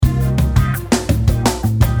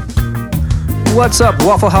What's up,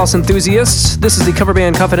 Waffle House enthusiasts? This is the Cover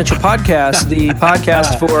Band Confidential Podcast, the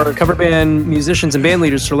podcast for cover band musicians and band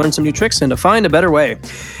leaders to learn some new tricks and to find a better way.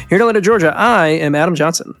 Here in Atlanta, Georgia, I am Adam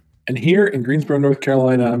Johnson. And here in Greensboro, North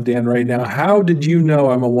Carolina, I'm Dan right now. How did you know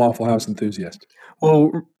I'm a Waffle House enthusiast?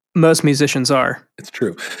 Well, most musicians are. It's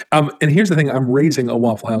true. And here's the thing. I'm raising a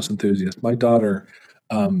Waffle House enthusiast. My daughter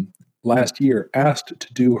last year asked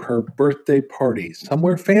to do her birthday party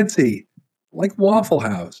somewhere fancy, like Waffle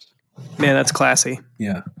House. Man, that's classy.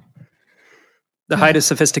 Yeah. The height of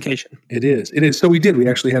sophistication. It is. It is. So we did. We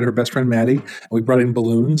actually had her best friend, Maddie, and we brought in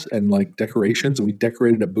balloons and like decorations, and we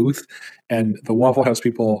decorated a booth. And the Waffle House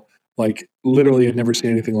people, like, literally had never seen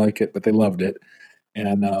anything like it, but they loved it.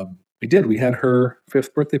 And we did. We had her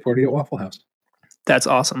 5th birthday party at Waffle House. That's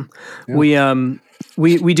awesome. Yeah.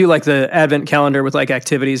 We do like the advent calendar with like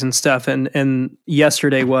activities and stuff. And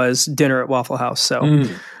yesterday was dinner at Waffle House. So.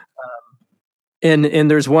 And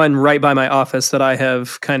there's one right by my office that I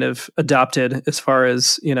have kind of adopted as far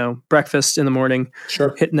as, you know, breakfast in the morning.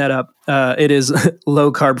 Sure. Hitting that up. It is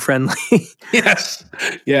low carb friendly. Yes.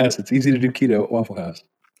 Yes. It's easy to do keto at Waffle House.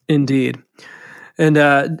 Indeed. And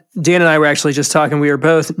Dan and I were actually just talking. We are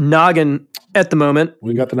both noggin at the moment.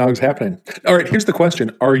 We got the nogs happening. All right. Here's the question.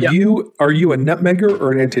 Are you a nutmegger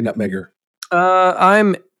or an anti-nutmegger?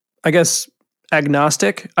 I'm, I guess,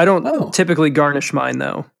 agnostic. I don't typically garnish mine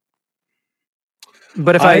though.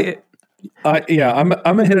 But if I'm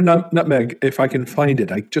a hit a nutmeg if I can find it.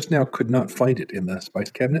 I just now could not find it in the spice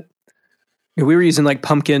cabinet. We were using like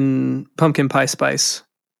pumpkin pie spice,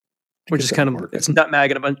 which is kind of it's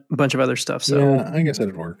nutmeg and a bunch of other stuff. So yeah, I guess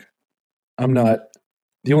that'd work. I'm not.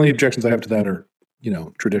 The only objections I have to that are, you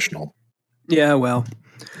know, traditional. Yeah, well,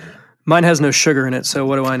 mine has no sugar in it, so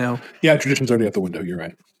what do I know? Yeah, tradition's already out the window. You're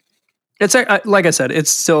right. It's like I said,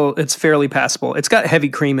 it's fairly passable. It's got heavy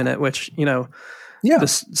cream in it, which, you know. Yeah, the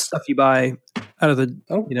stuff you buy out of the,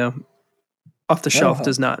 you know, off the shelf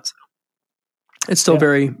does not. So it's still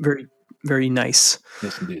very, very, very nice.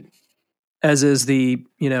 Yes, indeed. As is the,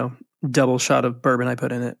 you know, double shot of bourbon I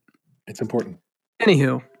put in it. It's important.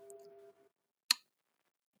 Anywho,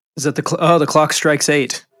 is that the clock strikes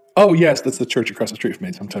 8? Oh yes, that's the church across the street from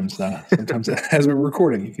me. Sometimes as we're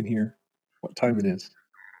recording, you can hear what time it is.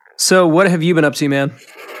 So, what have you been up to, man?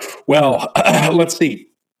 Well, let's see.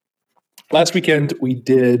 Last week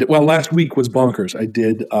was bonkers. I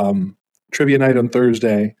did trivia night on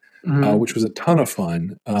Thursday, which was a ton of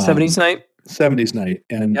fun. 70s night? 70s night.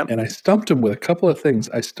 And I stumped him with a couple of things.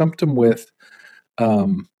 I stumped him with, I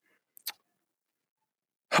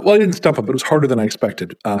didn't stump him, but it was harder than I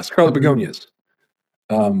expected. Scarlet Begonias.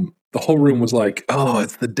 The whole room was like, oh,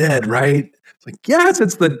 it's the Dead, right? It's like, yes,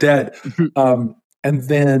 it's the Dead. And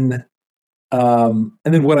then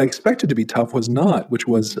what I expected to be tough was not, which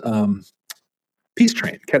was Peace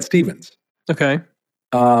Train, Cat Stevens. Okay.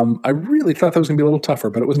 I really thought that was going to be a little tougher,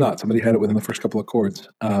 but it was not. Somebody had it within the first couple of chords.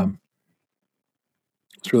 It's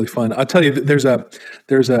really fun. I'll tell you, there's a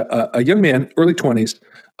young man, early 20s,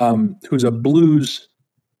 who's a blues.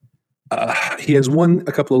 He has won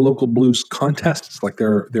a couple of local blues contests. Like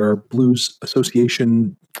there are blues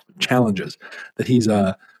association challenges that he's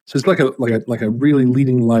so it's like a really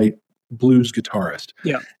leading light blues guitarist.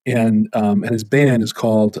 Yeah. And his band is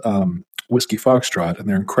called Whiskey Foxtrot, and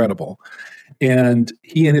they're incredible. And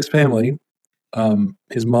he and his family,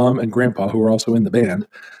 his mom and grandpa, who are also in the band,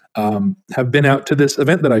 have been out to this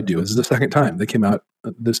event that I do. This is the second time they came out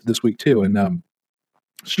this week too, and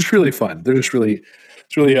it's just really fun. It's really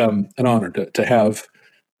an honor to have,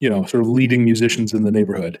 you know, sort of leading musicians in the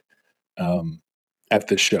neighborhood at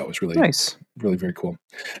this show. It's really nice, really very cool.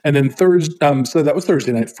 And then Thursday, so that was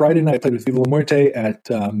Thursday night. Friday night, I played with Viva La Muerte at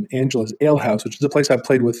Angela's Ale House, which is a place I've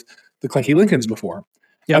played with the Clanky Lincolns before.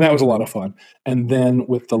 Yeah, and that was a lot of fun. And then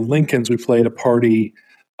with the Lincolns, we played a party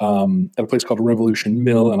at a place called Revolution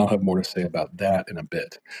Mill, and I'll have more to say about that in a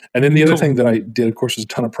bit. And then the other thing that I did, of course, was a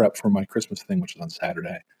ton of prep for my Christmas thing, which is on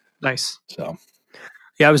Saturday. Nice. So,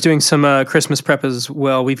 yeah, I was doing some Christmas prep as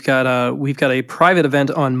well. We've got a private event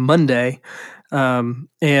on Monday,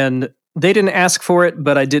 and they didn't ask for it,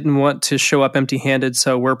 but I didn't want to show up empty-handed,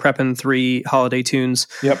 so we're prepping 3 holiday tunes.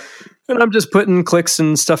 Yep. And I'm just putting clicks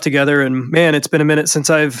and stuff together, and man, it's been a minute since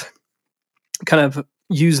I've kind of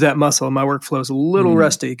used that muscle. My workflow is a little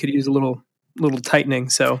rusty. Could use a little tightening.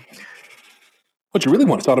 So, what you really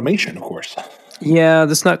want is automation, of course. Yeah,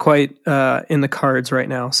 that's not quite in the cards right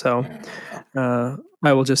now. So, I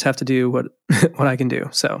will just have to do what I can do.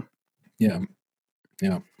 So, yeah.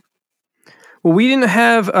 Well, we haven't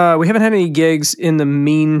had any gigs in the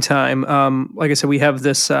meantime. Like I said, we have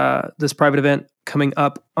this private event coming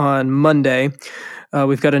up on Monday.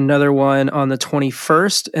 We've got another one on the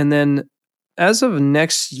 21st, and then as of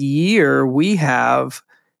next year, we have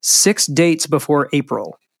 6 dates before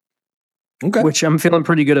April, which I'm feeling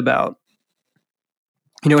pretty good about.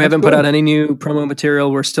 We haven't put out any new promo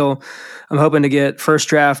material. I'm hoping to get first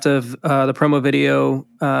draft of the promo video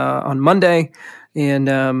on Monday,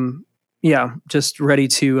 and just ready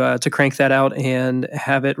to crank that out and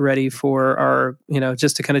have it ready for our,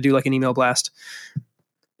 just to kind of do like an email blast.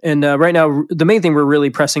 And right now, the main thing we're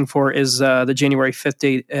really pressing for is the January 5th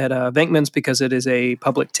date at Venkman's, because it is a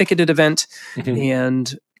public ticketed event,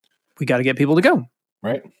 and we got to get people to go.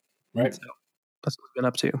 Right. So that's what we've been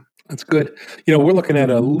up to. That's good. We're looking at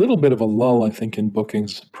a little bit of a lull, I think, in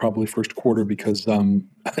bookings, probably first quarter, because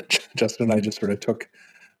Justin and I just sort of took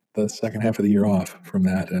the second half of the year off from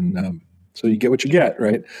that. And so you get what you get,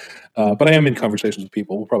 right? But I am in conversations with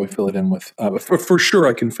people. We'll probably fill it in with, for sure,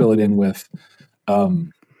 I can fill it in with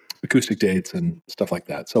acoustic dates and stuff like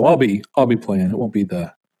that. So I'll be playing. It won't be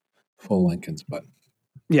the full Lincolns, but.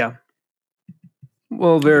 Yeah.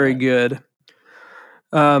 Well, very good.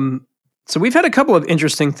 So we've had a couple of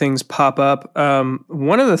interesting things pop up.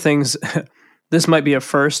 One of the things, this might be a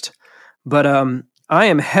first, but I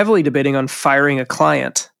am heavily debating on firing a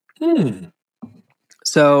client.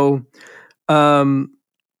 So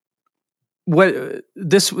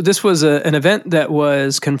this was an event that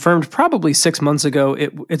was confirmed probably 6 months ago.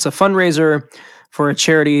 It's a fundraiser for a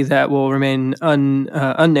charity that will remain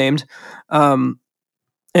unnamed. And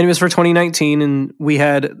it was for 2019, and we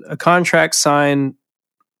had a contract signed,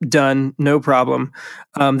 done, no problem.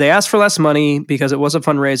 They asked for less money because it was a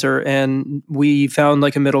fundraiser, and we found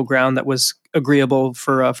like a middle ground that was agreeable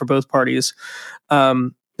for both parties,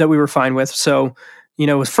 that we were fine with. So,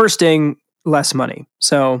 with first ding, less money.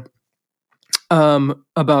 So,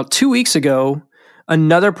 about 2 weeks ago,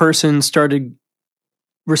 another person started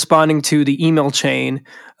responding to the email chain,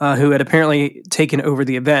 who had apparently taken over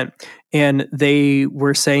the event, and they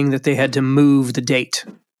were saying that they had to move the date.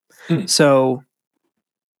 So,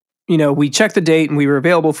 we checked the date and we were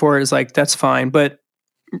available for it. It's like, that's fine, but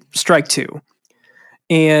strike two.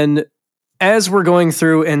 And as we're going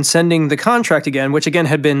through and sending the contract again, which again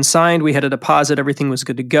had been signed, we had a deposit, everything was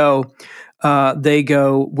good to go. They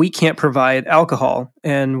go, we can't provide alcohol.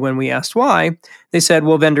 And when we asked why, they said,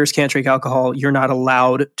 well, vendors can't drink alcohol. You're not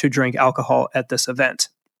allowed to drink alcohol at this event.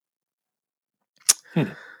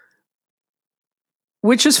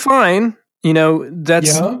 Which is fine.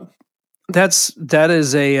 That's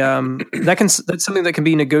something that can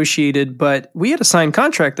be negotiated, but we had a signed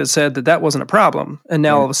contract that said that wasn't a problem. And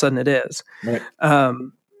now all of a sudden it is. Right.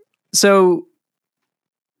 So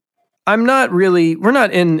we're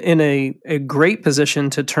not in a great position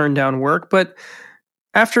to turn down work, but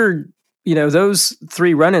after, those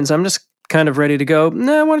 3 run-ins, I'm just kind of ready to go,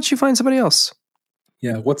 why don't you find somebody else?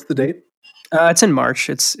 Yeah. What's the date? It's in March.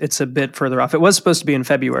 It's a bit further off. It was supposed to be in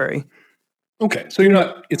February. Okay. So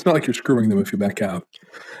it's not like you're screwing them if you back out.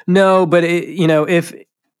 No, but if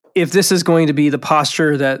this is going to be the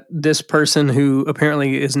posture that this person, who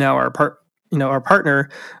apparently is now our partner,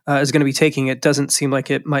 is going to be taking, it doesn't seem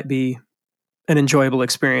like it might be an enjoyable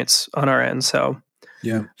experience on our end. So,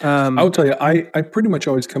 yeah, I'll tell you, I pretty much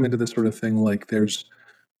always come into this sort of thing like there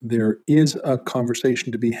is a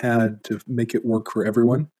conversation to be had to make it work for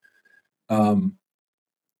everyone.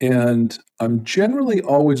 And I'm generally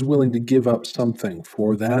always willing to give up something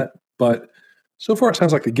for that. But so far, it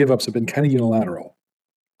sounds like the give ups have been kind of unilateral.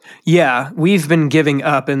 We've been giving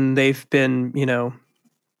up, and they've been,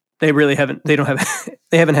 they really haven't. They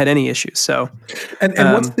haven't had any issues. So, and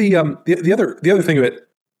what's the other thing of it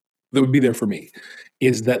that would be there for me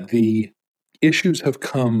is that the issues have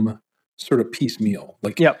come sort of piecemeal.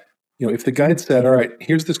 Like, if the guy had said, "All right,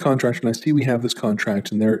 here's this contract, and I see we have this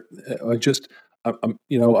contract, and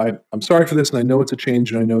I'm sorry for this, and I know it's a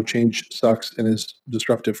change, and I know change sucks and is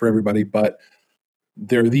disruptive for everybody, but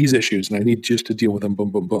there are these issues, and I need just to deal with them, boom,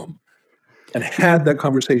 boom, boom." And had that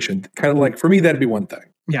conversation, kind of like, for me, that'd be one thing.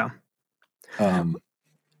 Yeah.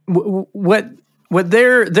 What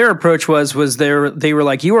their approach was they were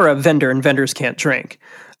like, you are a vendor and vendors can't drink.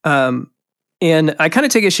 And I kind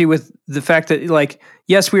of take issue with the fact that, like,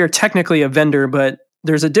 yes, we are technically a vendor, but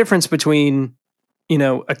there's a difference between,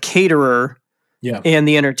 a caterer and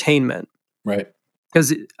the entertainment. Right.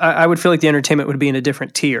 Because I would feel like the entertainment would be in a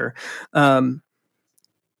different tier.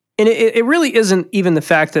 And it really isn't even the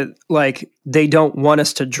fact that, like, they don't want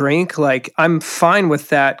us to drink. Like, I'm fine with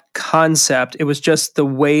that concept. It was just the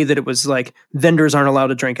way that it was like, vendors aren't allowed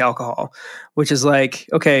to drink alcohol, which is like,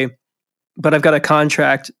 okay, but I've got a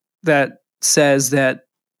contract that says that,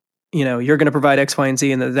 you're going to provide X, Y, and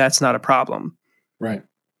Z, and that's not a problem. Right.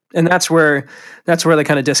 And that's where the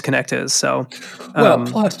kind of disconnect is. So, well,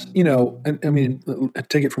 plus, I mean,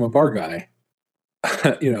 take it from a bar guy.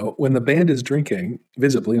 When the band is drinking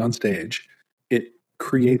visibly on stage, it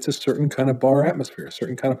creates a certain kind of bar atmosphere, a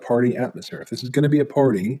certain kind of party atmosphere. If this is going to be a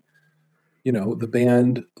party, the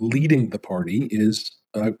band leading the party is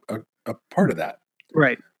a part of that.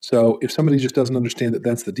 right. So if somebody just doesn't understand that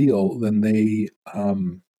that's the deal, then they,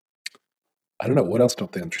 I don't know, what else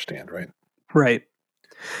don't they understand, right? Right.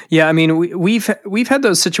 Yeah, I mean, we've had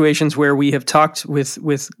those situations where we have talked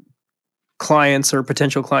with clients or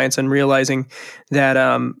potential clients and realizing that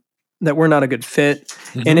that we're not a good fit,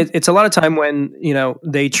 Mm-hmm. and it's a lot of time when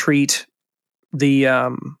they treat the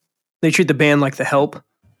band like the help,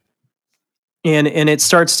 and it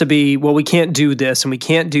starts to be, well, we can't do this and we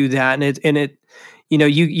can't do that, and it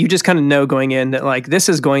you just kind of know going in that like this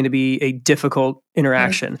is going to be a difficult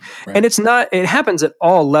interaction, Right. and it happens at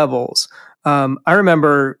all levels. I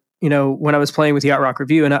remember, when I was playing with Yacht Rock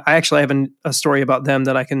Review, and I actually have a story about them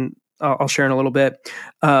that I'll share in a little bit.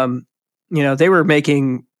 They were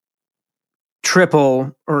making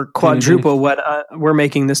triple or quadruple what we're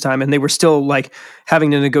making this time, and they were still like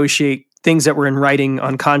having to negotiate things that were in writing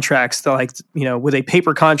on contracts. That like, with a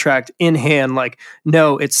paper contract in hand, like,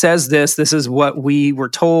 no, it says this is what we were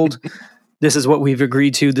told. This is what we've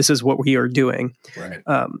agreed to. This is what we are doing. Right.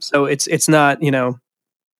 So it's not,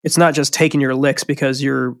 it's not just taking your licks because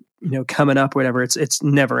you're, coming up, whatever. It's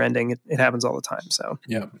never ending. It happens all the time. So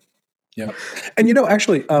yeah. And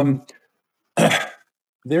actually,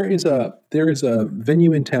 there is a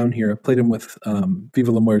venue in town here. I've played them with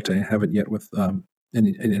Viva La Muerte. I haven't yet with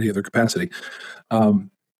any other capacity.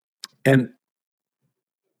 And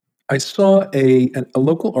I saw a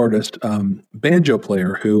local artist, banjo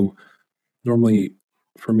player, who normally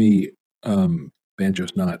for me,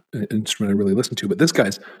 banjo's not an instrument I really listen to, but this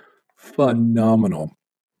guy's phenomenal.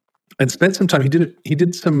 And spent some time. He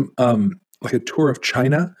did some like a tour of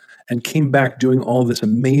China and came back doing all this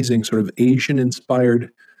amazing sort of Asian-inspired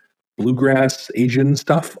bluegrass Asian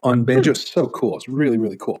stuff on banjo. So cool. It's really,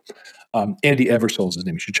 really cool. Andy Eversole is his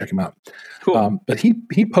name. You should check him out. cool. But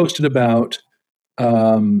he posted about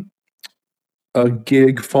a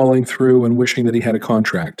gig falling through and wishing that he had a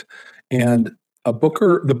contract. And the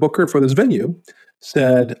booker for this venue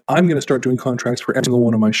said, I'm going to start doing contracts for every single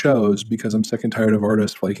one of my shows because I'm sick and tired of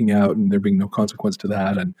artists flaking out and there being no consequence to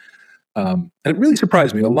that. And it really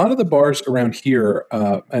surprised me. A lot of the bars around here,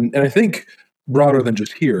 and I think broader than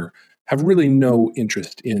just here, have really no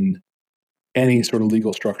interest in any sort of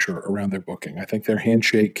legal structure around their booking. I think they're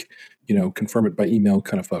handshake, confirm it by email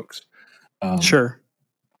kind of folks. Sure.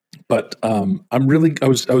 But I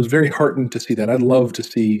was very heartened to see that. I'd love to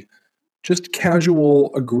see just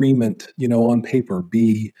casual agreement, on paper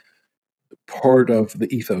be part of the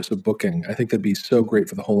ethos of booking. I think that'd be so great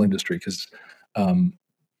for the whole industry because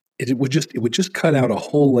it would just cut out a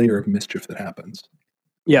whole layer of mischief that happens.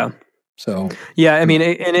 Yeah. So yeah, I mean,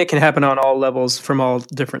 and it can happen on all levels from all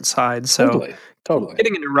different sides. So totally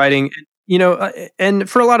getting into writing, and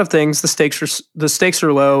for a lot of things, the stakes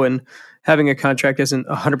are low, and having a contract isn't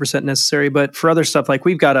 100% necessary. But for other stuff, like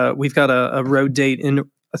we've got a road date in,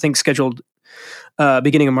 I think, scheduled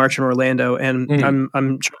beginning of March in Orlando, and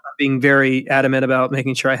I'm being very adamant about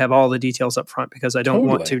making sure I have all the details up front because I don't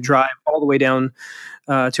want to drive all the way down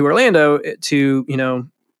to Orlando to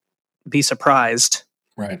be surprised,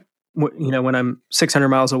 right? When I'm 600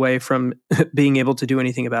 miles away from being able to do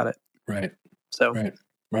anything about it. Right. So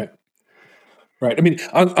right. I mean,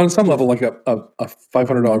 on some level, like a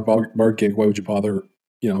 $500 bar gig, why would you bother?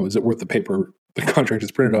 Is it worth the paper the contract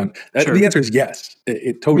is printed on? Sure. The answer is yes.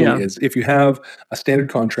 It totally is. If you have a standard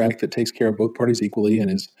contract that takes care of both parties equally and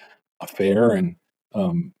is fair and,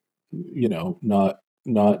 not.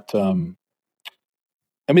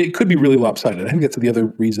 I mean, it could be really lopsided. I think that's the other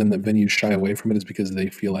reason that venues shy away from it is because they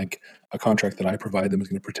feel like a contract that I provide them is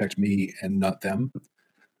going to protect me and not them.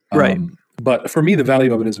 Right. But for me, the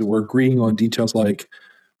value of it is that we're agreeing on details like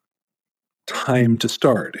time to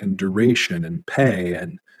start and duration and pay.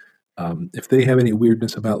 And if they have any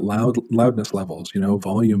weirdness about loudness levels,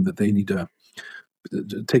 volume that they need to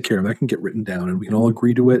take care of, that can get written down and we can all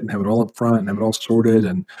agree to it and have it all up front and have it all sorted.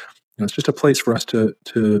 And it's just a place for us to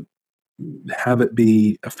have it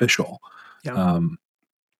be official. Yeah. I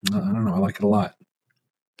don't know. I like it a lot.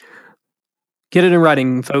 Get it in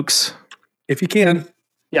writing, folks. If you can.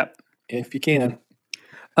 Yeah. If you can.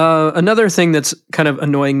 Another thing that's kind of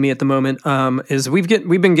annoying me at the moment is we've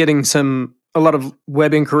been getting a lot of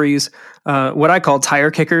web inquiries, what I call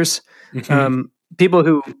tire kickers, people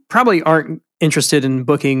who probably aren't interested in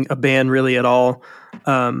booking a band really at all.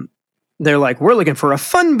 They're like, we're looking for a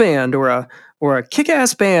fun band or or a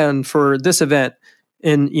kick-ass band for this event.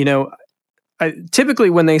 And, typically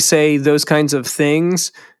when they say those kinds of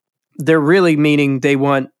things, they're really meaning they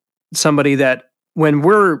want somebody that when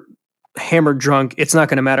we're hammered drunk, it's not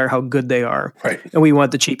going to matter how good they are. Right. And we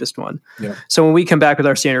want the cheapest one. Yeah. So when we come back with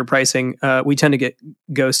our standard pricing, we tend to get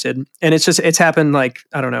ghosted. And it's happened like,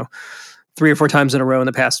 I don't know, 3 or 4 times in a row in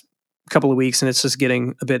the past couple of weeks. And it's just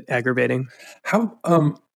getting a bit aggravating. How,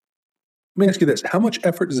 let me ask you this. How much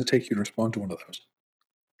effort does it take you to respond to one of those?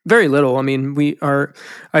 Very little. I mean, we are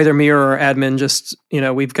either me or our admin just,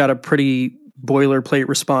 we've got a pretty boilerplate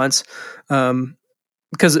response.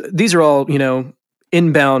 Because these are all,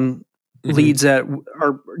 inbound leads that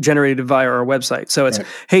are generated via our website. So it's,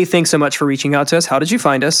 hey, thanks so much for reaching out to us. How did you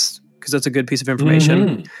find us? Because that's a good piece of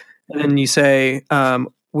information. And then you say,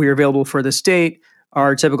 we're available for this date.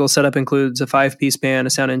 Our typical setup includes a 5-piece band, a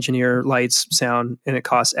sound engineer, lights, sound, and it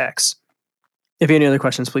costs X. If you have any other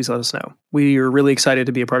questions, please let us know. We are really excited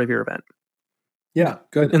to be a part of your event. Yeah,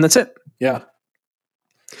 good. And that's it. Yeah.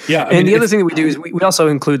 Yeah. And the other thing that we do is we also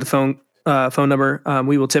include the phone number.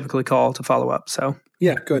 We will typically call to follow up. So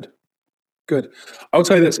yeah, good. I will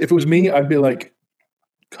tell you this. If it was me, I'd be like,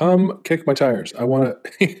 come kick my tires. I want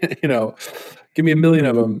to, give me 1 million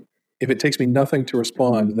of them. If it takes me nothing to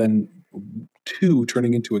respond, then 2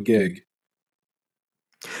 turning into a gig.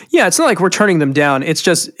 Yeah, it's not like we're turning them down. It's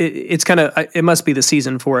just, it's kind of, it must be the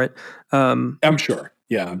season for it. I'm sure.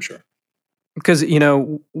 Yeah, I'm sure. Because,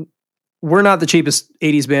 we're not the cheapest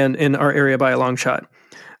 80s band in our area by a long shot.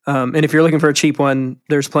 And if you're looking for a cheap one,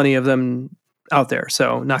 there's plenty of them out there.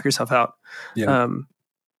 So knock yourself out. Yeah.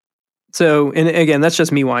 And again, that's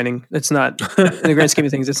just me whining. It's not, in the grand scheme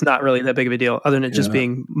of things, it's not really that big of a deal other than it just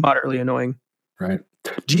being moderately annoying. Right.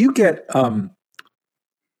 Do you get,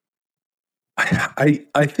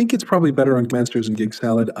 I think it's probably better on Masters and Gig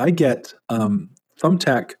Salad. I get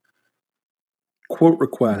Thumbtack quote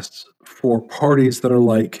requests for parties that are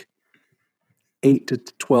like 8 to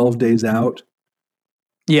 12 days out.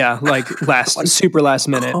 Yeah, like super last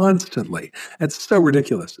minute. Constantly. It's so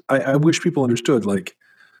ridiculous. I wish people understood like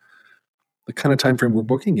the kind of time frame we're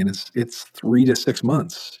booking in it's 3 to 6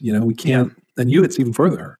 months. We can't, and it's even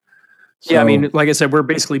further. So, yeah, I mean, like I said, we're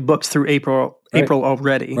basically booked through April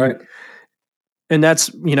already. Right. And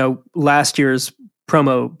that's, last year's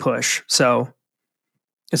promo push. So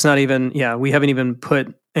it's not even, we haven't even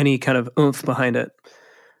put any kind of oomph behind it.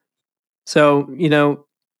 So,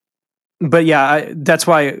 but that's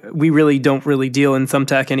why we really don't really deal in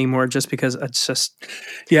Thumbtack anymore, just because it's just,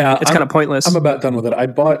 it's kind of pointless. I'm about done with it. I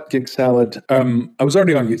bought Gig Salad. I was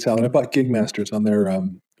already on Gig Salad. I bought Gig Masters on their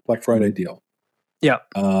Black Friday deal. Yeah.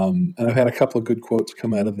 And I've had a couple of good quotes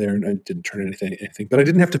come out of there, and I didn't turn anything, but I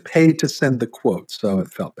didn't have to pay to send the quotes, so it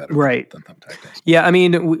felt better. Right. Than Thumbtack does. Yeah, I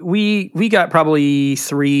mean, we got probably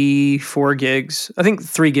 3-4 gigs. I think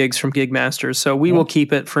 3 gigs from Gig Masters, so we will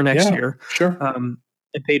keep it for next year. Sure.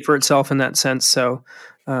 It paid for itself in that sense, so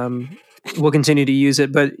we'll continue to use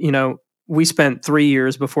it. But we spent 3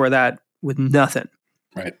 years before that with nothing.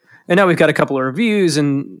 Right. And now we've got a couple of reviews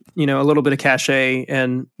and a little bit of cachet,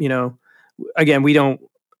 and again, we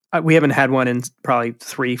haven't had one in probably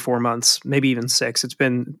 3-4 months, maybe even 6. It's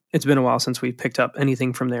been a while since we picked up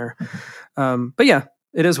anything from there. But yeah,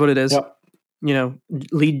 it is what it is. Yep.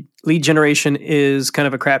 Lead generation is kind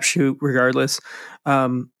of a crapshoot regardless.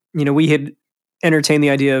 We had entertained the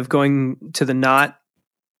idea of going to the Knot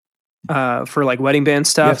for like wedding band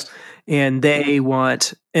stuff, and they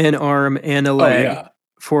want an arm and a leg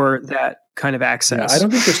for that kind of access. Yeah, I don't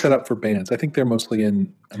think they're set up for bands. I think they're mostly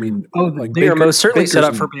they are most certainly set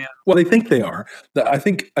up for bands. Well, they think they are. I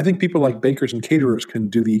think people like bakers and caterers can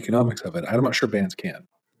do the economics of it. I'm not sure bands can.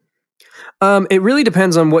 It really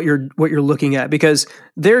depends on what you're looking at, because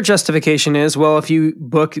their justification is, well, if you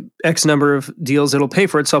book X number of deals, it'll pay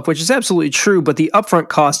for itself, which is absolutely true. But the upfront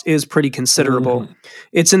cost is pretty considerable. Mm-hmm.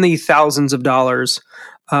 It's in the thousands of dollars.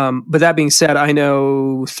 But that being said, I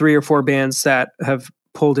know 3 or 4 bands that have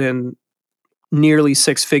pulled in nearly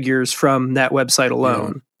 6 figures from that website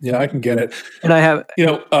alone. Yeah, I can get it. And I have,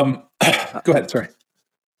 go ahead. Sorry.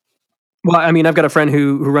 Well, I mean, I've got a friend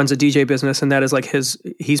who runs a DJ business, and that is like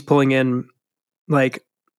he's pulling in like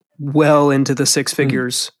well into the 6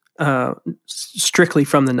 figures strictly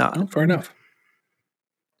from the Knot. Oh, fair enough.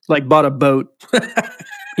 Like bought a boat,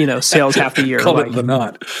 sales half the year. Call it the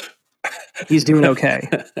Knot. He's doing okay.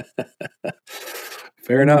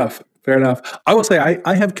 Fair enough. I will say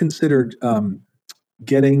I have considered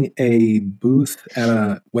getting a booth at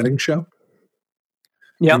a wedding show.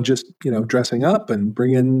 Yeah. And just, dressing up and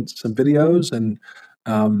bring in some videos and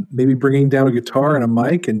maybe bringing down a guitar and a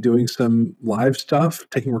mic and doing some live stuff,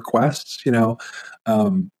 taking requests,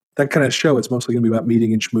 that kind of show, it's mostly going to be about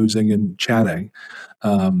meeting and schmoozing and chatting,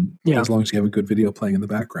 as long as you have a good video playing in the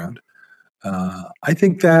background. I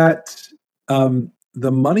think that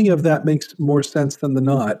the money of that makes more sense than the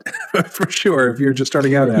not, for sure, if you're just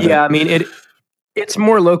starting out at it. Yeah, I mean, it's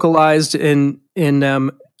more localized in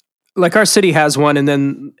like our city has one, and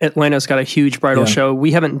then Atlanta's got a huge bridal show.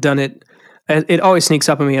 We haven't done it. It always sneaks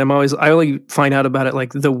up on me. I only find out about it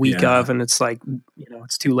like the week of, and it's like,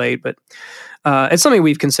 it's too late, but it's something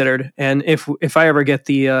we've considered. And if I ever get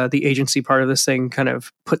the agency part of this thing kind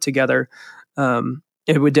of put together,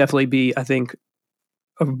 it would definitely be, I think,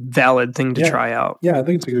 a valid thing to try out. Yeah, I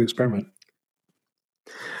think it's a good experiment.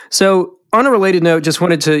 So on a related note, just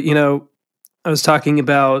wanted to, we're talking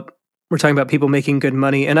about people making good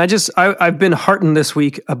money. And I've been heartened this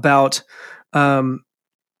week about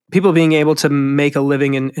people being able to make a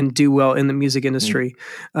living and do well in the music industry.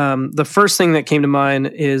 The first thing that came to mind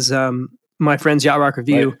is my friend's Yacht Rock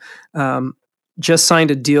Review just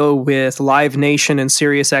signed a deal with Live Nation and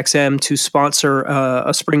SiriusXM to sponsor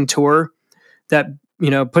a spring tour that,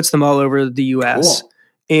 puts them all over the U.S.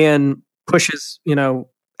 and pushes,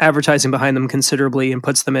 advertising behind them considerably and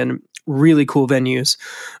puts them in really cool venues.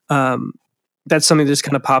 That's something that just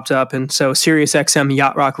kind of popped up. And so SiriusXM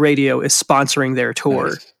Yacht Rock Radio is sponsoring their tour.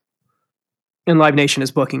 Nice. And Live Nation is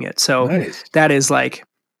booking it. So that is like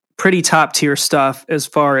pretty top tier stuff as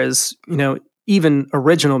far as, even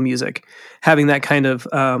original music. Having that kind of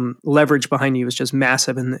leverage behind you is just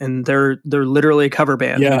massive. And they're literally a cover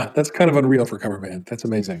band. Yeah, that's kind of unreal for a cover band. That's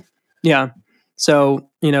amazing. Yeah. So,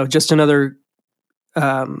 just another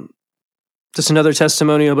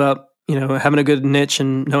testimonial about, having a good niche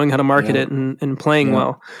and knowing how to market it and playing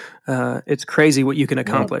well. It's crazy what you can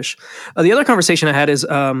accomplish. The other conversation I had is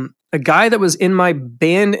a guy that was in my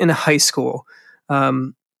band in high school.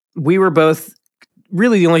 We were both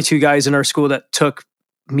really the only two guys in our school that took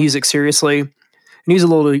music seriously. And he was a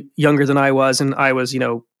little younger than I was. And I was,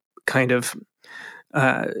 kind of,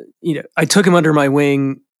 I took him under my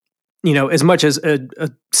wing, as much as a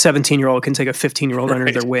 17-year-old can take a 15-year-old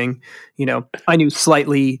under their wing. I knew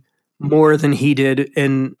slightly more than he did,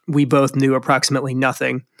 and we both knew approximately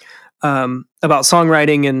nothing about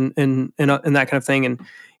songwriting and that kind of thing. And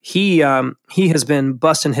he has been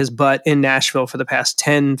busting his butt in Nashville for the past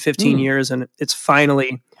 10, 15 years, and it's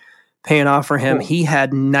finally paying off for him. Cool. He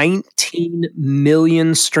had 19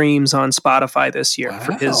 million streams on Spotify this year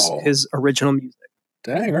for his original music.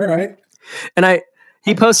 Dang, all right. And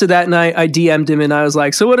he posted that, and I DM'd him, and I was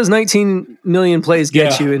like, so what does 19 million plays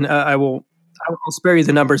get you? And I'll spare you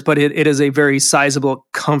the numbers, but it is a very sizable,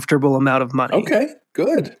 comfortable amount of money. Okay,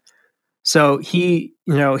 good. So he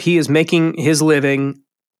is making his living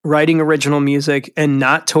writing original music and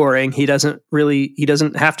not touring. He doesn't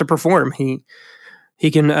have to perform. He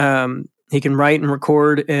can write and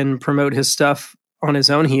record and promote his stuff on his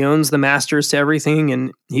own. He owns the masters to everything,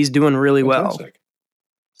 and he's doing really well.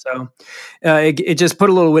 So it just put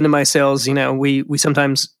a little wind in my sails. We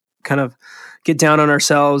sometimes kind of get down on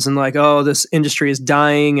ourselves and like, oh, this industry is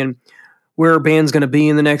dying and where our band's going to be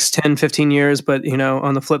in the next 10, 15 years. But,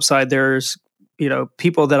 on the flip side, there's,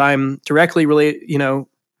 people that I'm directly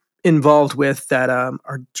involved with that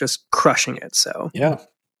are just crushing it. So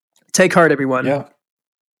take heart, everyone.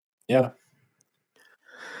 Yeah.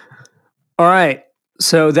 All right.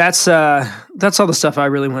 So that's all the stuff I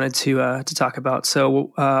really wanted to talk about.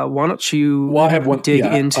 So why don't you dig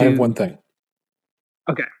into... I have one thing.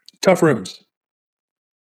 Okay. Tough Rooms.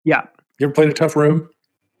 Yeah. You ever played a Tough Room?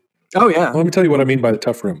 Oh, yeah. Well, let me tell you what I mean by the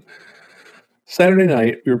Tough Room. Saturday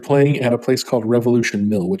night, we were playing at a place called Revolution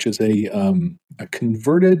Mill, which is a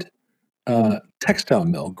converted textile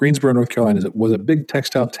mill. Greensboro, North Carolina was a big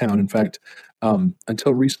textile town. In fact,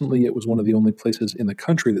 until recently, it was one of the only places in the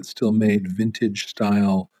country that still made vintage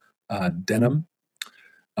style denim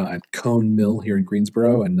at Cone Mill here in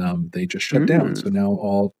Greensboro, and they just shut down. So now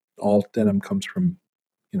all denim comes from,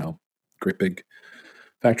 great big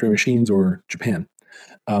factory machines or Japan.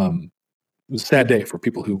 It was a sad day for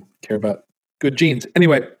people who care about good jeans.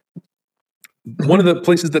 Anyway, one of the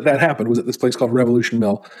places that happened was at this place called Revolution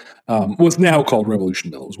Mill. Was now called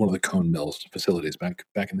Revolution Mill. It was one of the Cone Mills facilities back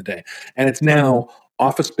in the day. And it's now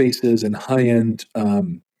office spaces and high-end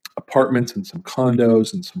apartments and some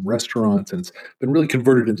condos and some restaurants. And it's been really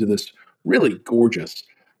converted into this really gorgeous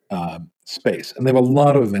space. And they have a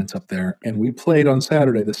lot of events up there. And we played on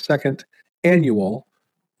Saturday, the second annual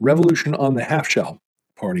Revolution on the Half Shell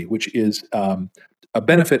party, which is a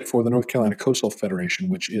benefit for the North Carolina Coastal Federation,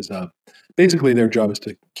 which is basically their job is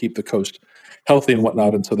to keep the coast healthy and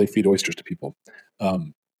whatnot, and so they feed oysters to people.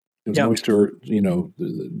 It was an oyster,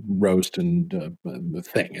 roast and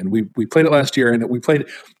thing. And we played it last year, and we played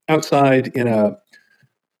outside in a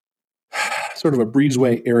sort of a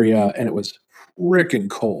breezeway area, and it was frickin'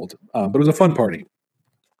 cold, but it was a fun party.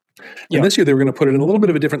 And this year they were going to put it in a little bit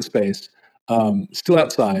of a different space, still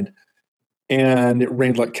outside, and it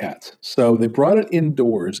rained like cats. So they brought it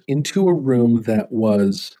indoors into a room that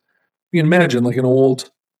was, you can imagine, like an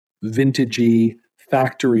old vintagey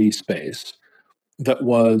factory space that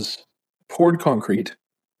was poured concrete,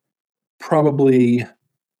 probably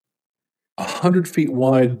 100 feet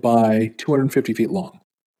wide by 250 feet long.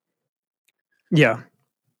 Yeah.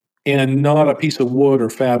 And not a piece of wood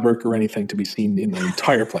or fabric or anything to be seen in the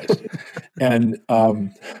entire place. And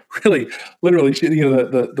really, literally,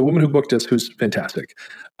 the woman who booked us, who's fantastic,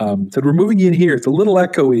 said, "We're moving you in here. It's a little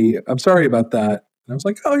echoey. I'm sorry about that." And I was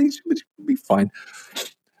like, "Oh, he'll be fine."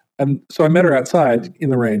 And so I met her outside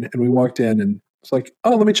in the rain, and we walked in, and it's like,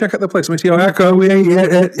 "Oh, let me check out the place. Let me see how echoey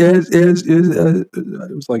it is."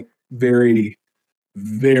 It was like very,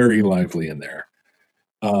 very lively in there.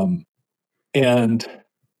 And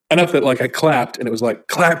enough that like I clapped, and it was like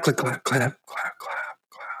clap, clap, clap, clap, clap, clap, clap,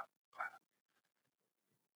 clap.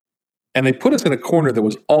 And they put us in a corner that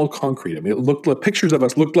was all concrete. I mean, it looked like pictures of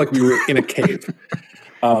us looked like we were in a cave.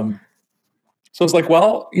 So it's like,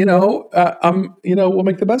 well, we'll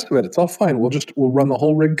make the best of it. It's all fine. We'll run the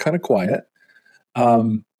whole rig kind of quiet.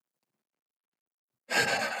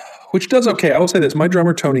 Which does okay. I will say this: my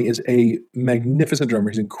drummer Tony is a magnificent drummer.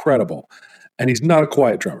 He's incredible, and he's not a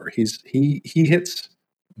quiet drummer. He hits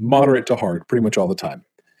moderate to hard pretty much all the time,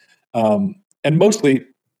 and mostly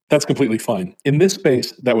that's completely fine. In this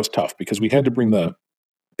space, that was tough because we had to bring the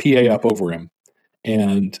PA up over him,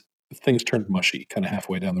 and things turned mushy kind of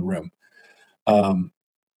halfway down the room.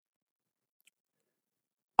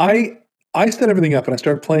 I set everything up and I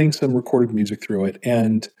started playing some recorded music through it,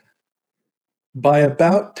 and by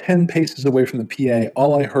about 10 paces away from the PA,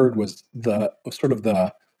 all I heard was the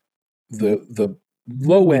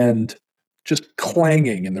low end just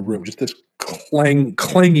clanging in the room, just this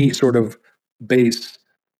clangy sort of bass.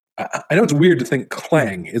 I know it's weird to think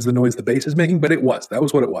clang is the noise the bass is making, but that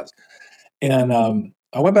was what it was. And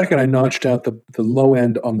I went back and I notched out the low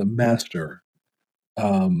end on the master.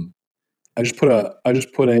 I just put a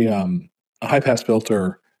high pass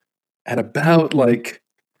filter at about like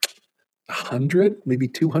 100, maybe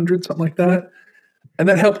 200, something like that, and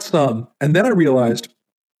that helped some. And then I realized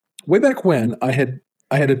way back when I had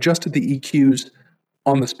adjusted the EQs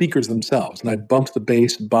on the speakers themselves, and I bumped the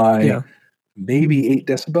bass by maybe 8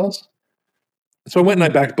 decibels. So I went and I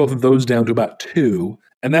backed both of those down to about 2,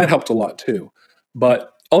 and that helped a lot too.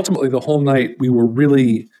 But ultimately, the whole night we were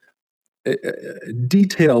really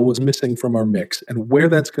detail was missing from our mix, and where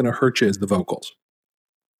that's going to hurt you is the vocals.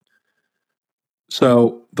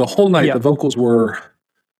 So the whole night, the vocals were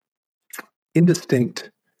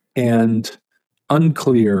indistinct and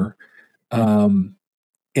unclear, and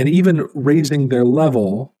even raising their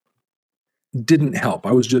level didn't help.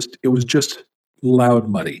 It was just loud,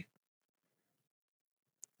 muddy.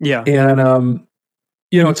 Yeah. And,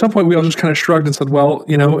 at some point we all just kind of shrugged and said, well,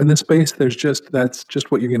 in this space, that's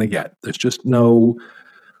just what you're going to get. There's just no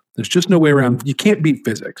way around. You can't beat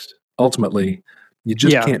physics. Ultimately, you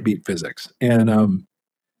just can't beat physics. And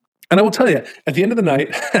I will tell you, at the end of the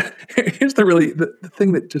night, here's the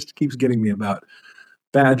thing that just keeps getting me about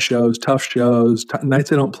bad shows, tough shows,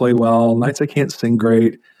 nights I don't play well, nights I can't sing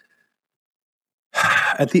great.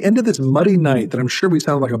 At the end of this muddy night that I'm sure we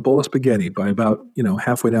sounded like a bowl of spaghetti by about,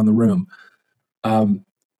 halfway down the room,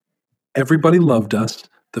 everybody loved us.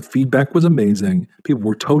 The feedback was amazing. People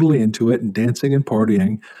were totally into it and dancing and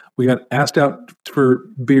partying. We got asked out for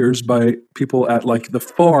beers by people at like the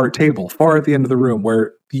far table, far at the end of the room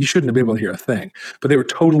where you shouldn't have been able to hear a thing, but they were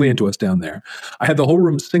totally into us down there. I had the whole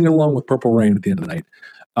room singing along with Purple Rain at the end of the night.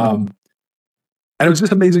 And it was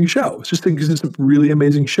just an amazing show. It's just a really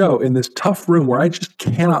amazing show in this tough room where I just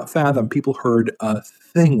cannot fathom people heard a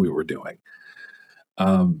thing we were doing.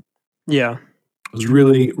 It was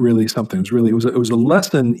really, really something. It was a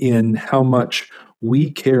lesson in how much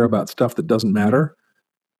we care about stuff that doesn't matter.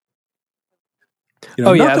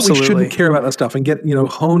 Not that absolutely. We shouldn't care about that stuff and get,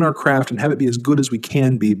 hone our craft and have it be as good as we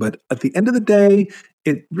can be. But at the end of the day,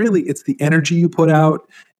 it's the energy you put out.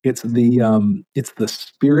 It's the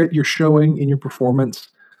spirit you're showing in your performance.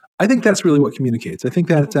 I think that's really what communicates. I think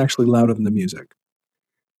that's actually louder than the music.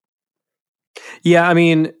 Yeah, I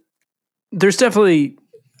mean, there's definitely.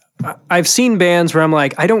 I've seen bands where I'm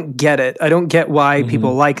like, I don't get it. I don't get why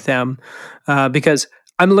people like them, because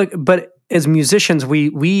but as musicians,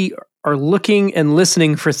 we are looking and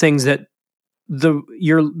listening for things that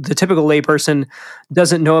the typical layperson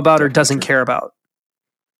doesn't know about or doesn't care about.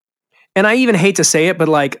 And I even hate to say it, but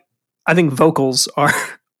like I think vocals are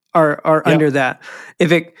under that.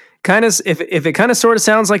 If it kind of sort of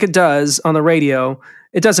sounds like it does on the radio,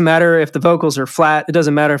 it doesn't matter if the vocals are flat. It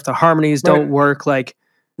doesn't matter if the harmonies don't work. Like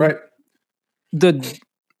the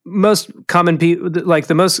most common people, like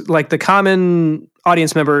the common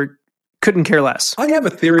audience member couldn't care less. I have a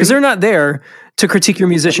theory. Because they're not there to critique your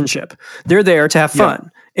musicianship. They're there to have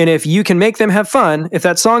fun. And if you can make them have fun, if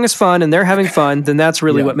that song is fun and they're having fun, then that's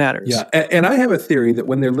really what matters. Yeah. And I have a theory that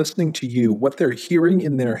when they're listening to you, what they're hearing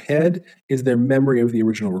in their head is their memory of the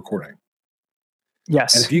original recording.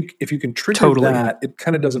 Yes. And if you can trigger that, it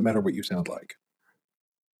kind of doesn't matter what you sound like.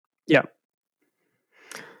 Yeah.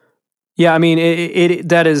 Yeah, I mean,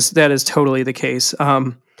 that is totally the case.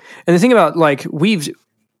 And the thing about like we've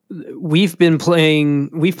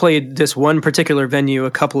played this one particular venue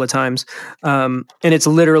a couple of times, and it's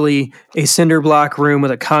literally a cinder block room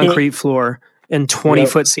with a concrete floor and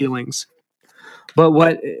 20-foot ceilings. But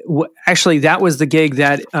what actually that was the gig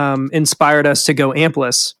that inspired us to go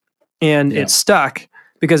ampless, and it stuck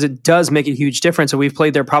because it does make a huge difference. And we've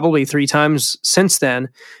played there probably 3 times since then,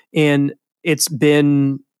 and it's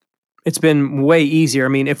been way easier. I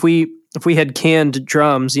mean, if we had canned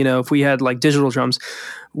drums, if we had like digital drums,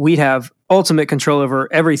 we'd have ultimate control over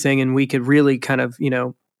everything, and we could really kind of,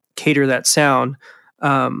 cater that sound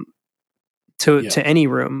to any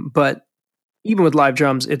room. But even with live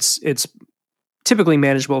drums, it's typically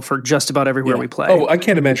manageable for just about everywhere we play. Oh, I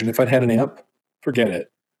can't imagine if I'd had an amp, forget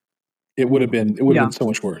it. It would have been so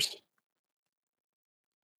much worse.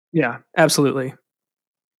 Yeah, absolutely.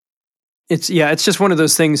 It's just one of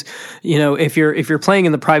those things, if you're playing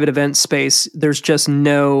in the private event space, there's just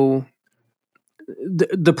the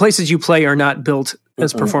places you play are not built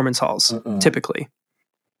as performance halls typically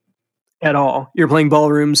at all. You're playing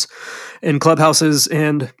ballrooms and clubhouses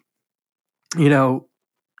and,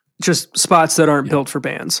 just spots that aren't built for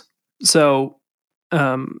bands. So,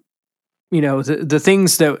 the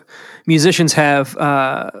things that musicians have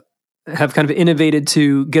kind of innovated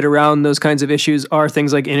to get around those kinds of issues are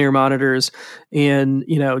things like in-ear monitors and,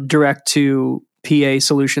 direct to PA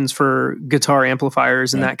solutions for guitar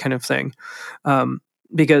amplifiers and that kind of thing.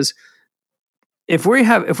 Because if we're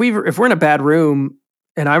in a bad room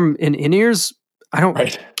and I'm in in-ears, I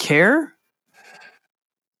don't care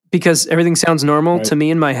because everything sounds normal to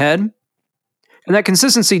me in my head. And that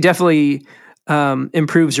consistency definitely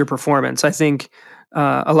improves your performance. I think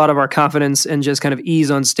a lot of our confidence and just kind of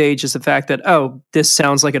ease on stage is the fact that, this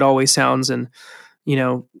sounds like it always sounds. And,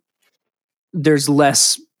 there's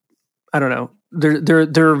less, I don't know,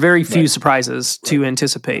 there are very few surprises to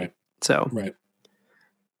anticipate. So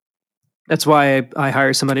that's why I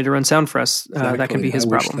hire somebody to run sound for us. Exactly. That can be his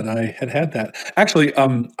problem. Wish that I had that. Actually,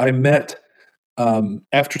 I met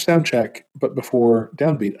after sound check, but before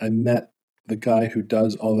Downbeat, I met the guy who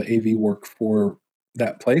does all the AV work for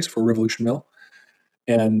that place, for Revolution Mill.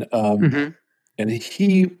 And and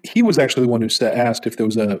he was actually the one who asked if there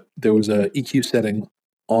was a EQ setting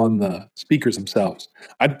on the speakers themselves.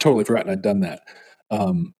 I'd totally forgotten I'd done that.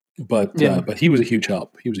 But he was a huge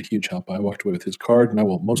help. I walked away with his card, and I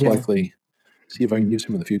will most likely see if I can use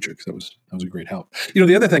him in the future because that was a great help.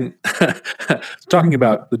 The other thing, talking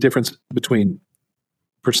about the difference between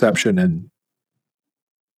perception and,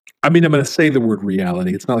 I'm going to say the word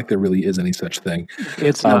reality. It's not like there really is any such thing.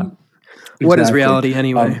 It's not. What is reality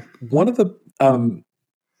anyway? One of the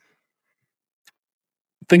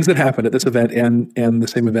things that happened at this event and the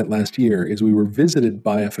same event last year is we were visited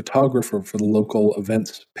by a photographer for the local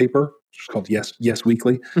events paper, which is called Yes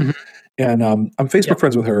Weekly. Mm-hmm. And I'm Facebook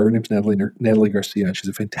friends with her. Her name's Natalie Garcia. She's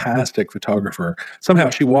a fantastic photographer.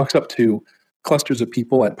 Somehow she walks up to clusters of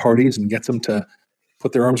people at parties and gets them to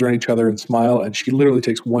put their arms around each other and smile. And she literally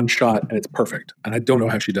takes one shot and it's perfect. And I don't know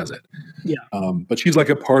how she does it. Yeah. But she's like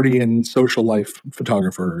a party and social life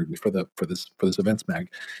photographer for this events mag.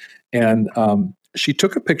 And she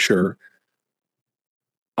took a picture.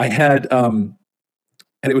 I had, and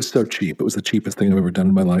it was so cheap. It was the cheapest thing I've ever done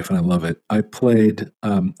in my life, and I love it. I played.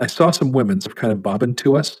 I saw some women sort of kind of bobbing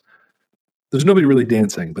to us. There's nobody really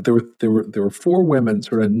dancing, but there were 4 women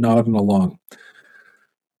sort of nodding along.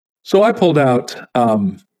 So I pulled out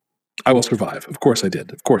 "I Will Survive." Of course I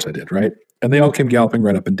did, right? And they all came galloping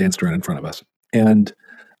right up and danced around in front of us. And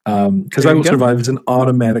because "I Will Survive" is an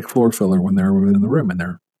automatic floor filler when there are women in the room, and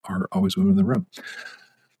there are always women in the room.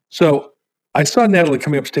 So I saw Natalie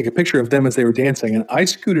coming up to take a picture of them as they were dancing, and I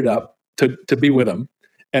scooted up to be with them.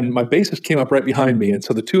 And my bassist came up right behind me. And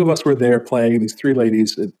so the 2 of us were there playing. These 3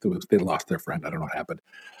 ladies, they lost their friend. I don't know what happened.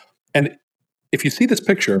 And if you see this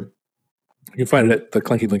picture, You can find it at the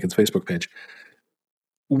Clanky Lincoln's Facebook page.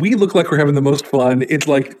 We look like we're having the most fun. It's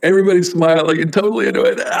like everybody's smiling and totally into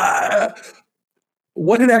it.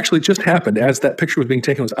 What had actually just happened as that picture was being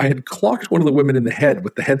taken was I had clocked one of the women in the head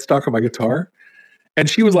with the headstock of my guitar. And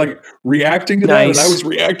she was like reacting to that. And I was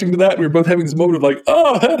reacting to that. And we were both having this moment of like,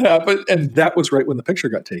 oh, that happened. And that was right when the picture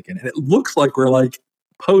got taken. And it looks like we're like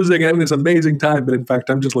posing and having this amazing time. But in fact,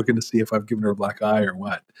 I'm just looking to see if I've given her a black eye or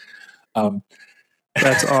what.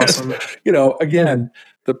 That's awesome. Again,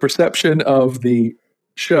 the perception of the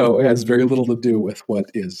show has very little to do with what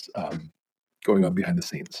is going on behind the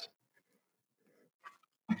scenes.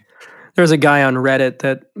 There was a guy on Reddit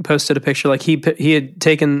that posted a picture, like he had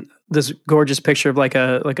taken this gorgeous picture of like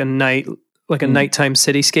a nighttime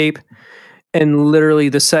cityscape, and literally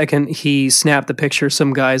the second he snapped the picture,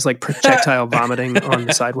 some guy's like projectile vomiting on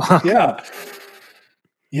the sidewalk.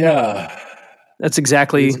 Yeah. That's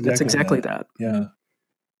exactly that. Yeah.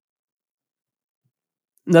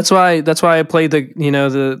 That's why I played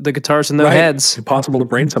the guitars in their heads. It's impossible to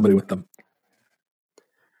brain somebody with them.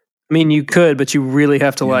 I mean, you could, but you really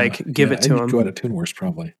have to give it to them. Go out of tune worse,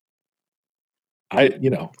 probably.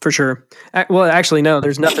 For sure. Well, actually, no.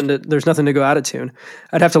 There's nothing to go out of tune.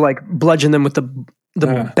 I'd have to like bludgeon them with the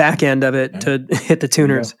back end of it to hit the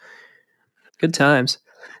tuners. Good times.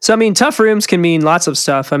 So, I mean, Tough Rooms can mean lots of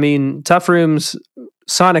stuff. I mean, Tough Rooms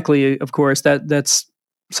sonically, of course, that's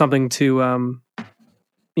something to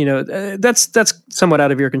that's somewhat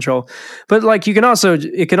out of your control. But like it can also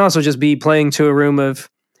just be playing to a room of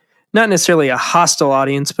not necessarily a hostile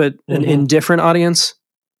audience, but an indifferent audience.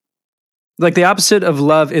 Like the opposite of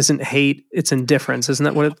love isn't hate, it's indifference. Isn't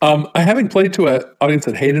that what it... Having played to an audience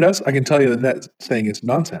that hated us, I can tell you that saying is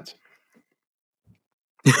nonsense.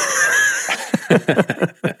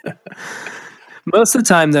 Most of the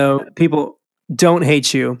time, though, people don't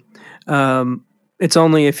hate you. It's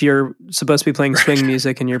only if you're supposed to be playing swing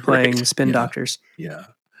music and you're playing Spin Doctors. Yeah.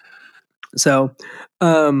 So,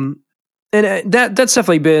 and that's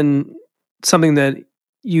definitely been something that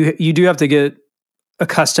you do have to get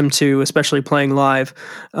accustomed to, especially playing live.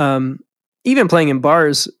 Even playing in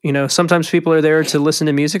bars, sometimes people are there to listen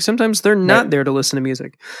to music. Sometimes they're not there to listen to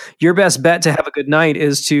music. Your best bet to have a good night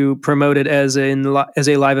is to promote it as a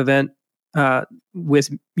live event with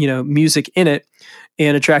music in it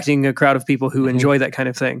and attracting a crowd of people who enjoy that kind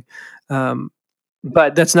of thing.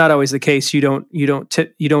 But that's not always the case. You don't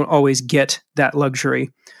always get that luxury.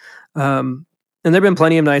 And there've been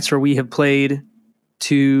plenty of nights where we have played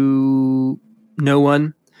to no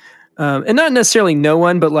one, and not necessarily no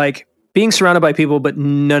one, but like being surrounded by people, but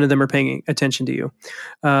none of them are paying attention to you.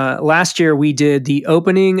 Last year we did the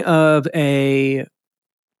opening of an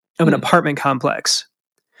apartment complex,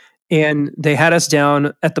 and they had us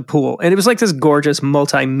down at the pool, and it was like this gorgeous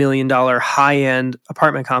multi-million-dollar high-end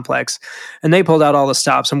apartment complex. And they pulled out all the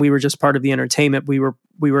stops, and we were just part of the entertainment. We were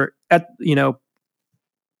at,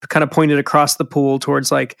 kind of pointed across the pool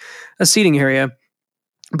towards like a seating area.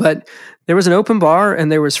 But there was an open bar, and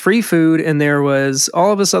there was free food, and there was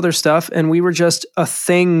all of this other stuff. And we were just a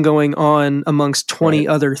thing going on amongst 20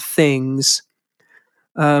 other things.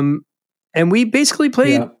 And we basically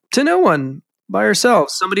played to no one by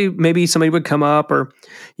ourselves. Maybe somebody would come up, or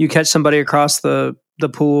you catch somebody across the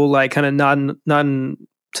pool, like kind of nodding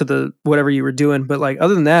to the whatever you were doing. But like,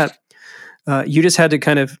 other than that, you just had to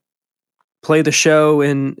kind of play the show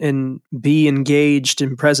and be engaged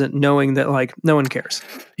and present, knowing that like no one cares.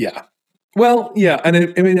 Yeah. Well, yeah.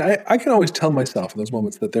 And I can always tell myself in those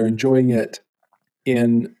moments that they're enjoying it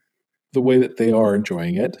in the way that they are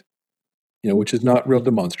enjoying it, which is not real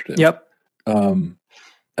demonstrative. Yep. An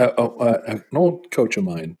old coach of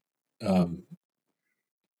mine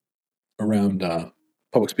around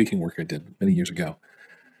public speaking work I did many years ago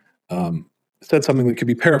said something that could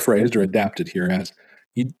be paraphrased or adapted here as,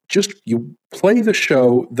 you play the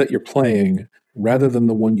show that you're playing rather than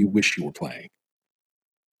the one you wish you were playing.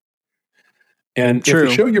 And True. If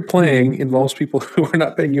the show you're playing involves people who are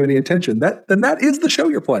not paying you any attention, then that is the show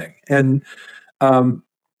you're playing. And, for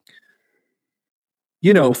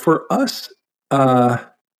us,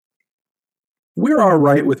 we're all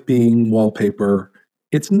right with being wallpaper.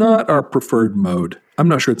 It's not our preferred mode. I'm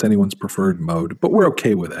not sure it's anyone's preferred mode, but we're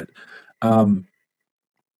okay with it.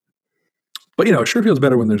 But, it sure feels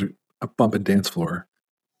better when there's a bump and dance floor.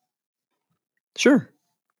 Sure.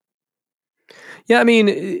 Yeah, I mean,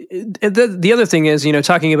 the other thing is,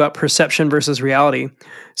 talking about perception versus reality.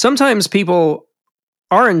 Sometimes people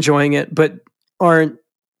are enjoying it, but aren't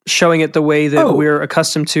showing it the way that we're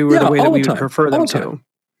accustomed to, or the way that we would prefer them to.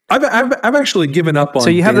 I've actually given up on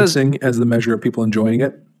dancing as the measure of people enjoying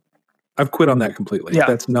it. I've quit on that completely. Yeah.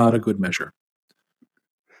 That's not a good measure.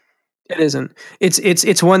 It isn't.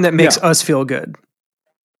 It's one that makes us feel good.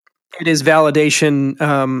 It is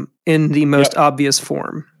validation in the most obvious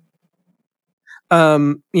form.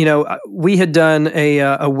 We had done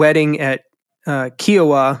a wedding at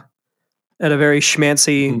Kiowa at a very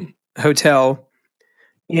schmancy hotel,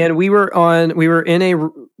 and we were in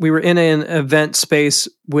an event space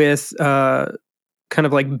with kind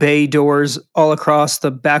of like bay doors all across the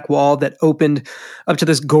back wall that opened up to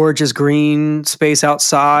this gorgeous green space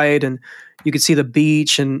outside, and you could see the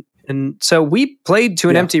beach, and so we played to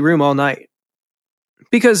an empty room all night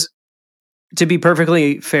because, to be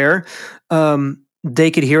perfectly fair, they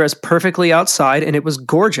could hear us perfectly outside, and it was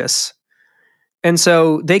gorgeous. And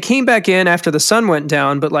so they came back in after the sun went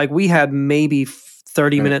down, but like we had maybe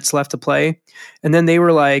 30 minutes left to play, and then they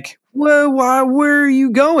were like, "Well, where are you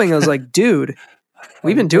going?" I was like, "Dude,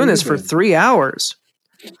 we've been doing this for 3 hours."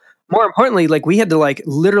 More importantly, like we had to like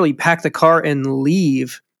literally pack the car and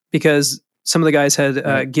leave because some of the guys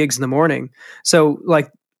had gigs in the morning. So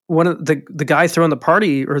like one of the guy throwing the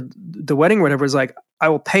party or the wedding or whatever was like, "I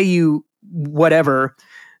will pay you whatever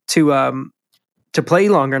to play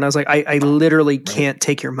longer." And I was like, I literally can't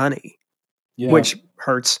take your money, which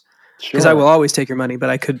hurts because I will always take your money, but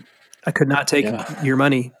I could not take your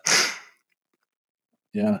money.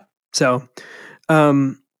 Yeah. So,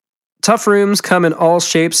 tough rooms come in all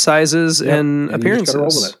shapes, sizes, and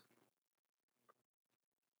appearances.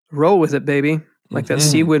 Roll with it, baby. Like that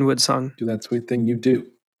Steve Winwood song. Do that sweet thing you do.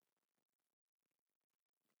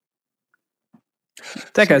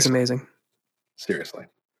 That guy's amazing. Seriously.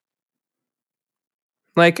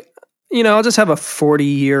 Like, I'll just have a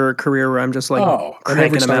 40-year career where I'm just like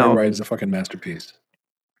cranking them out. Right is a fucking masterpiece.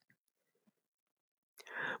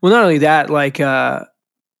 Well, not only that, like,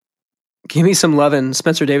 Give Me Some Lovin',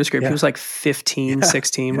 Spencer Davis Group. He was like 15,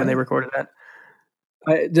 16 when they recorded that.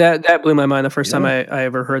 That blew my mind the first time I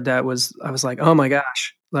ever heard that. I was like, oh my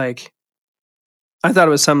gosh. Like, I thought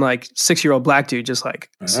it was some like 6-year-old black dude just like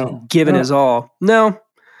giving his all. No.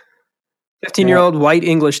 15-year-old white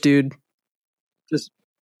English dude. Just,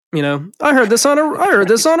 I heard this on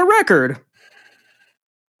a record.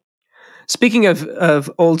 Speaking of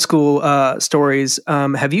old school stories,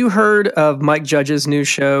 have you heard of Mike Judge's new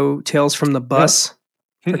show, Tales from the Bus,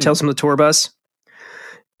 or Tales from the Tour Bus?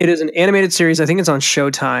 It is an animated series. I think it's on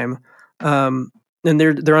Showtime, and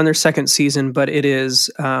they're on their second season. But it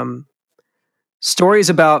is stories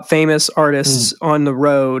about famous artists on the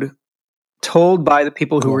road, told by the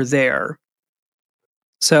people who were there.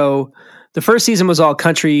 So the first season was all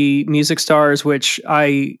country music stars, which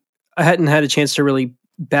I hadn't had a chance to really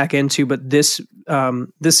back into, but this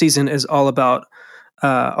season is all about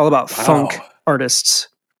funk artists.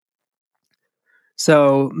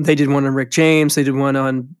 So they did one on Rick James, they did one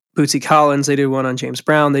on Bootsy Collins, they did one on James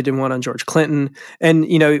Brown, they did one on George Clinton, and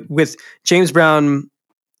with James Brown,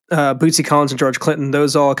 Bootsy Collins, and George Clinton,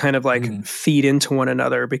 those all kind of like feed into one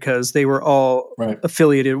another because they were all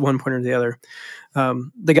affiliated at one point or the other.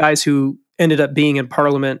 The guys who ended up being in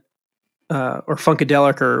Parliament or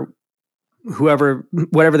Funkadelic or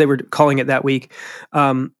whatever they were calling it that week,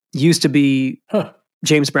 used to be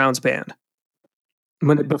James Brown's band.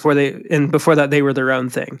 Before that they were their own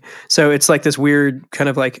thing. So it's like this weird kind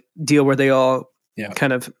of like deal where they all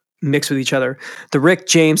kind of mix with each other. The Rick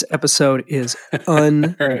James episode is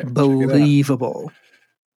unbelievable.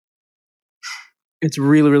 It's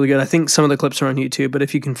really, really good. I think some of the clips are on YouTube, but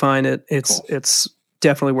if you can find it, it's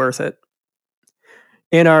definitely worth it.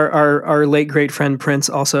 And our late great friend Prince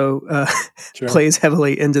also plays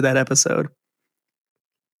heavily into that episode.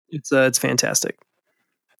 It's fantastic.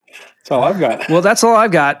 That's all I've got. Well, that's all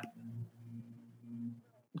I've got.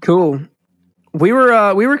 Cool. We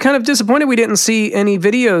were kind of disappointed we didn't see any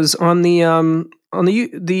videos on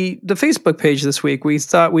the Facebook page this week. We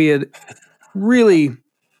thought we had really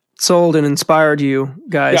sold and inspired you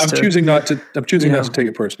guys. Yeah, I'm choosing not to take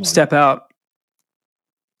it personally. Step out.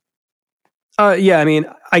 Yeah, I mean,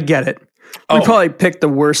 I get it. We probably picked the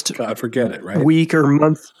worst week or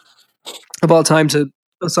month of all time to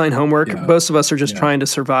assign homework. Yeah. Most of us are just trying to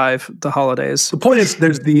survive the holidays. The point is,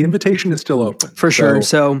 the invitation is still open. For sure.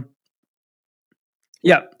 So,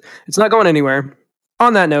 yeah, it's not going anywhere.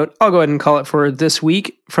 On that note, I'll go ahead and call it for this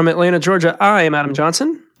week. From Atlanta, Georgia, I am Adam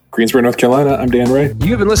Johnson. Greensboro, North Carolina, I'm Dan Ray. You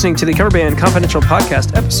have been listening to the Cover Band Confidential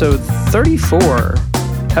Podcast, episode 34.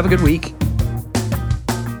 Have a good week.